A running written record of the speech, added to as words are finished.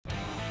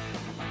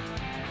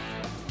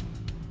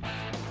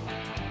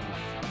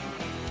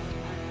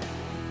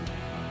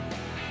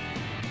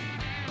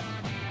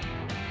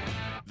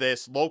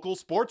This local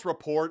sports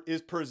report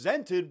is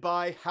presented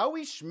by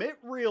Howie Schmidt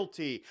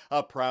Realty,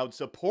 a proud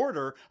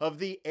supporter of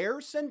the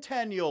Ayr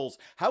Centennials.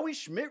 Howie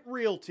Schmidt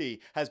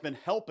Realty has been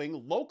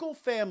helping local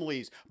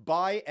families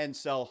buy and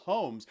sell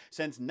homes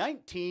since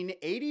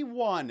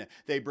 1981.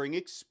 They bring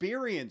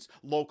experience,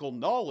 local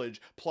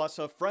knowledge, plus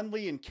a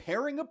friendly and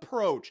caring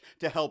approach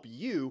to help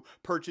you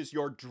purchase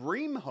your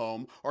dream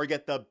home or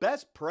get the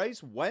best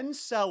price when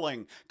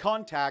selling.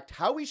 Contact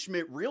Howie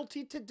Schmidt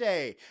Realty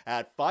today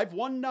at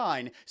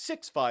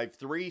 519-653-6666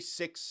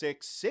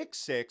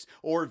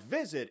 or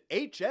visit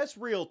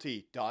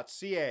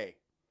hsrealty.ca.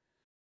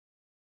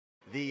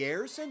 The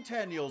Ayr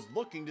Centennials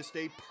looking to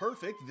stay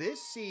perfect this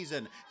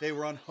season. They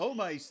were on home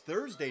ice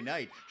Thursday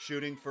night,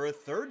 shooting for a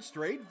third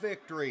straight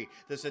victory.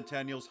 The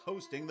Centennials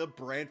hosting the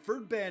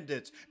Brantford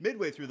Bandits.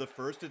 Midway through the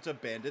first, it's a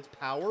Bandits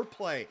power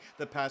play.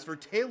 The pass for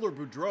Taylor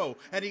Boudreau,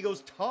 and he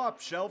goes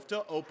top shelf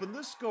to open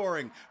the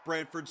scoring.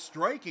 Brantford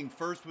striking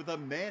first with a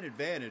man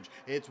advantage.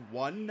 It's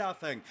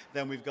 1-0.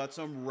 Then we've got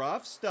some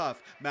rough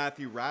stuff.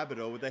 Matthew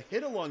Rabideau with a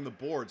hit along the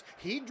boards.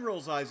 He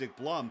drills Isaac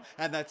Blum,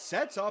 and that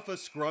sets off a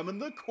scrum in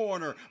the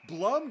corner.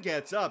 Blum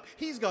gets up.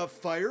 He's got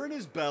fire in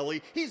his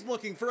belly. He's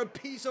looking for a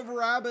piece of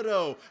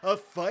Rabideau. A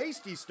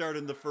feisty start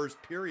in the first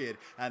period,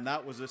 and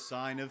that was a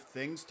sign of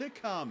things to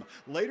come.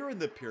 Later in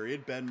the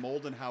period, Ben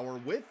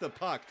Moldenhauer with the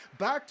puck.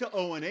 Back to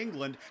Owen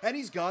England, and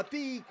he's got the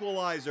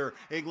equalizer.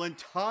 England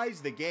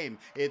ties the game.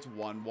 It's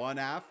 1-1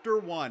 after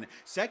one.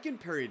 Second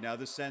period now,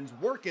 the Sens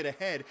work it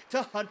ahead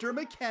to Hunter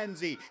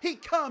McKenzie. He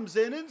comes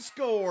in and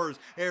scores.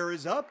 Ayr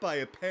is up by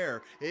a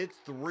pair. It's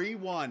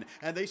 3-1,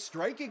 and they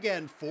strike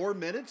again 4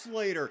 minutes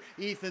later.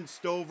 Ethan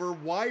Stover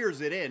wires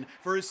it in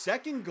for his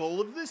second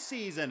goal of the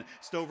season.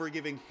 Stover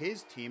giving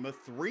his team a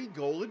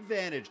 3-goal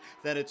advantage.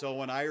 Then it's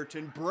Owen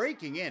Ireton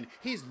breaking in.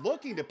 He's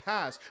looking to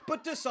pass,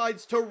 but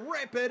decides to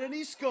rip it, and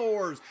he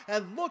scores.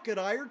 And look at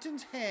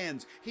Ireton's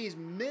hands. He's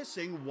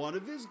missing one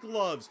of his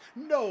gloves.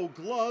 No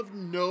glove,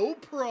 no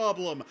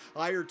problem.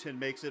 Ireton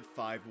makes it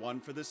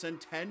 5-1 for the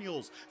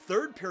Centennials.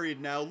 Third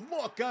period now,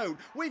 look out.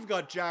 We've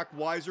got Jack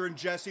Weiser and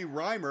Jesse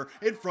Reimer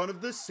in front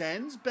of the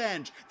Sens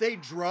bench. They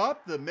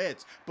drop the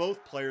mitts.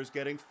 Both players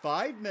getting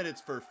 5 minutes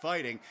for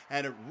fighting,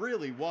 and it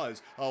really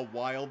was a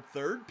wild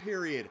third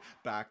period.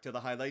 Back to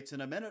the highlights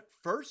in a minute.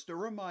 First, a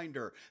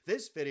reminder,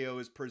 this video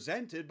is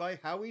presented by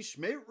Howie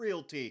Schmidt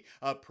Realty,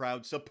 a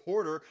proud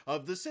supporter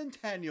of the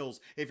Centennials.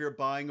 If you're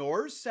buying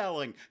or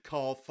selling,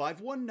 call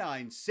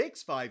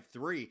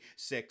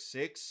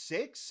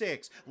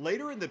 519-653-6666.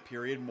 Later in the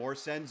period, more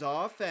Sens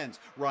offense.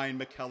 Ryan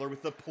McKellar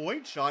with the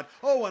point shot.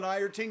 Owen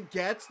Ireton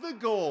gets the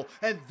goal,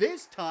 and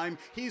this time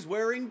he's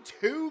wearing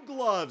 2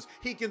 gloves.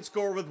 He can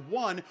score with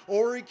 1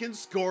 or he can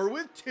score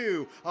with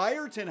 2.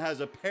 Ireton has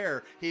a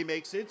pair. He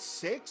makes it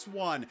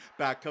 6-1.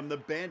 Back come the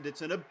Bandits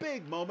in a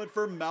big moment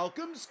for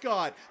Malcolm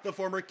Scott. The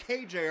former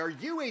KJR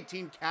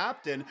U18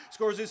 captain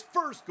scores his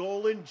first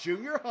goal in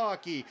junior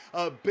hockey.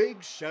 A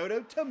big shout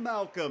out to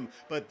Malcolm,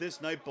 but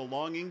this night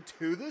belonging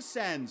to the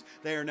Sens.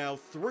 They are now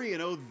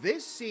 3-0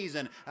 this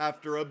season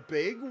after a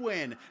big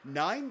win.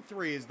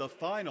 9-3 is the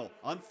final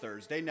on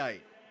Thursday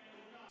night.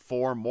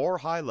 For more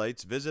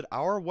highlights, visit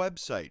our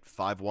website,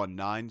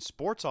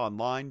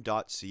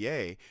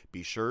 519sportsonline.ca.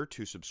 Be sure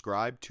to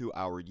subscribe to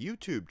our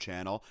YouTube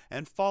channel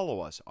and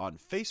follow us on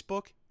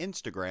Facebook,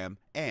 Instagram,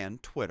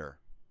 and Twitter.